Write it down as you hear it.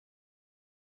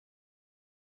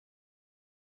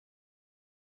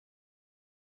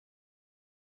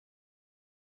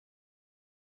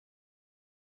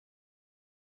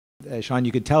Shaun,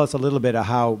 you could tell us a little bit of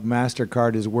how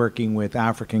MasterCard is working with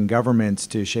African governments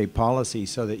to shape policy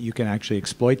so that you can actually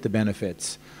exploit the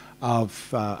benefits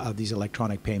of these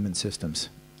electronic payment systems.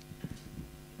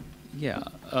 Yeah.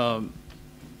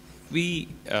 We,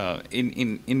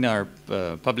 in our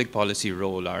public policy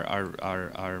role,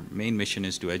 our main mission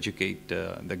is to educate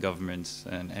the governments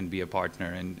and be a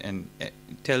partner and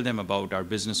tell them about our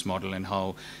business model and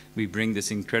how we bring this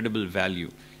incredible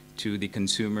value to the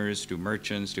consumers, to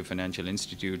merchants, to financial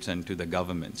institutes, and to the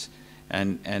governments.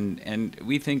 And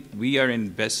we think we are in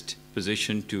best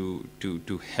position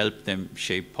to help them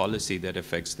shape policy that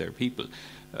affects their people.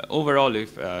 Overall,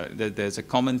 if there's a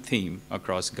common theme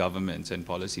across governments and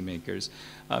policymakers,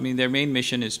 I mean, their main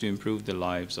mission is to improve the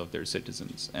lives of their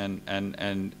citizens. And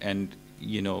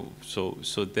you know,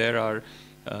 so there are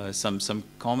some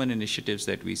common initiatives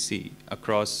that we see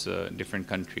across different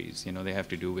countries. You know, they have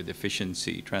to do with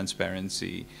efficiency,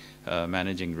 transparency,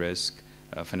 managing risk,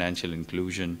 financial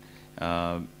inclusion,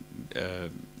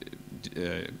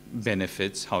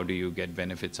 benefits. How do you get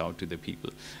benefits out to the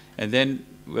people? And then,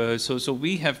 so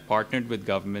we have partnered with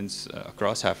governments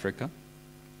across Africa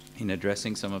in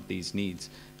addressing some of these needs,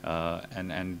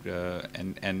 and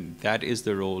that is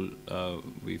the role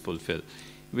we fulfill.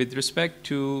 With respect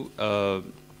to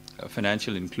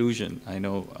financial inclusion, I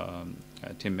know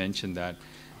Tim mentioned that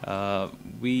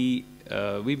we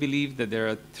believe that there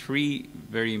are three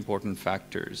very important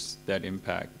factors that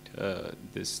impact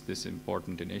this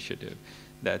important initiative.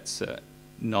 That's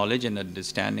knowledge and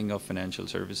understanding of financial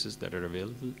services that are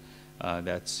available.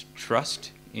 That's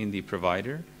trust in the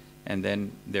provider. And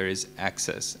then there is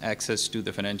access to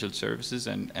the financial services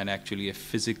and actually a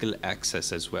physical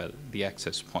access as well, the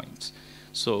access points.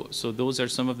 So those are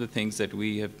some of the things that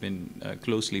we have been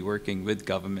closely working with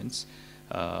governments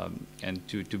and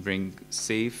to bring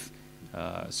safe,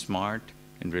 smart,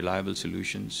 and reliable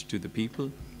solutions to the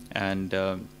people. And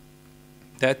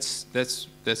that's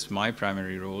my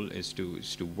primary role, is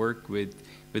to work with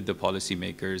the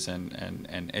policymakers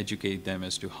and educate them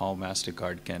as to how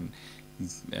MasterCard can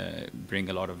bring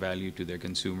a lot of value to their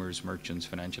consumers, merchants,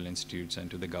 financial institutes,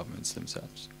 and to the governments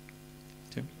themselves.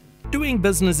 Tim? Doing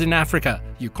business in Africa,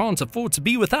 you can't afford to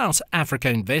be without Africa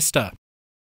Investor.